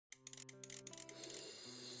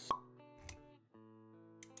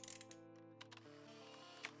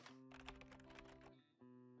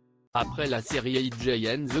Après la série AJ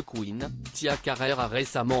and the Queen, Tia Carrere a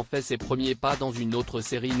récemment fait ses premiers pas dans une autre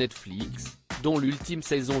série Netflix, dont l'ultime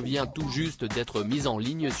saison vient tout juste d'être mise en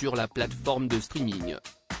ligne sur la plateforme de streaming.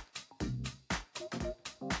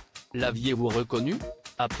 L'aviez-vous reconnu?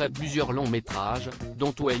 Après plusieurs longs métrages,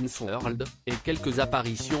 dont Wayne's World, et quelques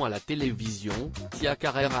apparitions à la télévision, Tia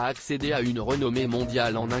Carrere a accédé à une renommée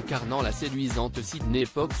mondiale en incarnant la séduisante Sydney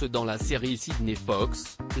Fox dans la série Sydney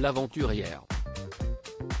Fox, l'aventurière.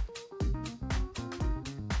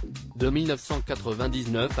 De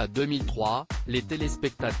 1999 à 2003, les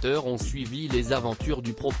téléspectateurs ont suivi les aventures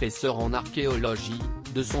du professeur en archéologie,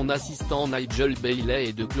 de son assistant Nigel Bailey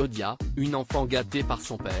et de Claudia, une enfant gâtée par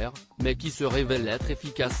son père, mais qui se révèle être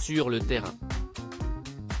efficace sur le terrain.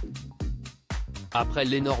 Après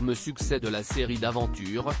l'énorme succès de la série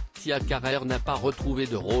d'aventures, Tia Carrere n'a pas retrouvé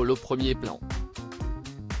de rôle au premier plan.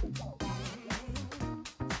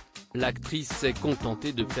 L'actrice s'est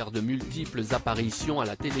contentée de faire de multiples apparitions à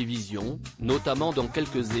la télévision, notamment dans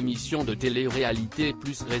quelques émissions de télé-réalité et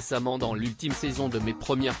plus récemment dans l'ultime saison de Mes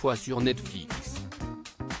premières fois sur Netflix.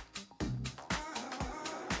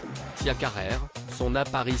 Tia Carrere, son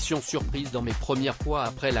apparition surprise dans Mes premières fois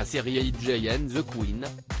après la série AJ and the Queen,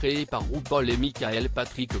 créée par RuPaul et Michael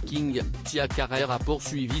Patrick King, Tia Carrere a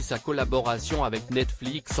poursuivi sa collaboration avec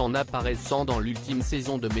Netflix en apparaissant dans l'ultime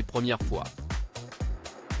saison de Mes premières fois.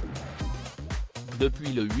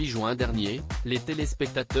 Depuis le 8 juin dernier, les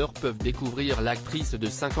téléspectateurs peuvent découvrir l'actrice de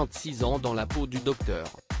 56 ans dans la peau du docteur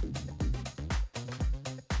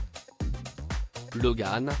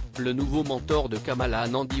Logan, le nouveau mentor de Kamala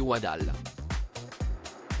Nandi Waddell.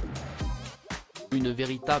 Une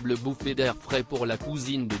véritable bouffée d'air frais pour la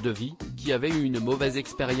cousine de Devi, qui avait eu une mauvaise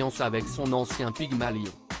expérience avec son ancien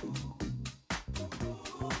Pygmalion.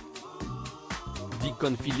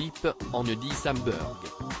 Deacon Phillippe, Andy Samberg.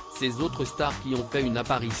 Ces autres stars qui ont fait une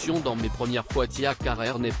apparition dans Mes premières fois. Tia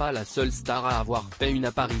Carrere n'est pas la seule star à avoir fait une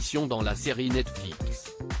apparition dans la série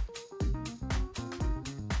Netflix.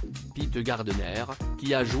 Pete Gardner,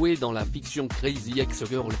 qui a joué dans la fiction Crazy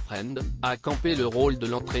Ex-Girlfriend, a campé le rôle de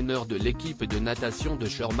l'entraîneur de l'équipe de natation de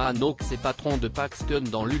Sherman Oaks et patron de Paxton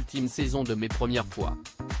dans l'ultime saison de Mes premières fois.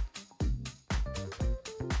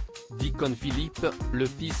 Deacon Phillippe, le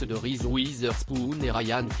fils de Reese Witherspoon et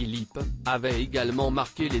Ryan Phillippe, avait également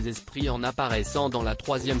marqué les esprits en apparaissant dans la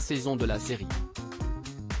 3e saison de la série.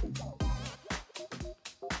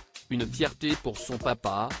 Une fierté pour son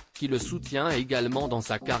papa, qui le soutient également dans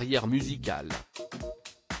sa carrière musicale.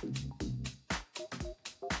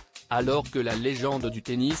 Alors que la légende du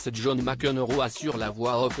tennis John McEnroe assure la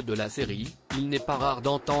voix off de la série, il n'est pas rare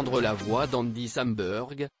d'entendre la voix d'Andy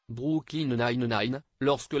Samberg, Brooklyn Nine-Nine,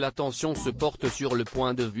 lorsque l'attention se porte sur le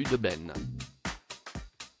point de vue de Ben.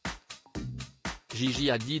 Gigi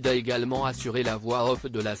Hadid a également assuré la voix off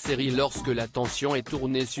de la série lorsque l'attention est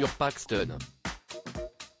tournée sur Paxton.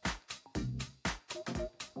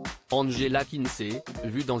 Angela Kinsey,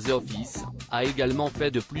 vue dans The Office, a également fait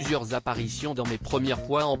de plusieurs apparitions dans Mes premières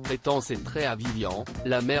fois en prêtant ses traits à Vivian,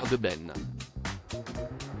 la mère de Ben.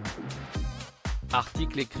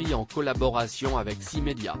 Article écrit en collaboration avec 6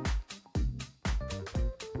 médias.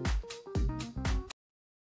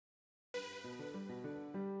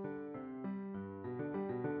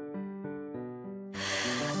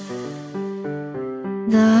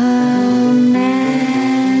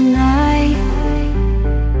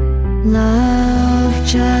 Love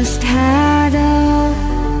just had a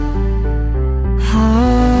heart.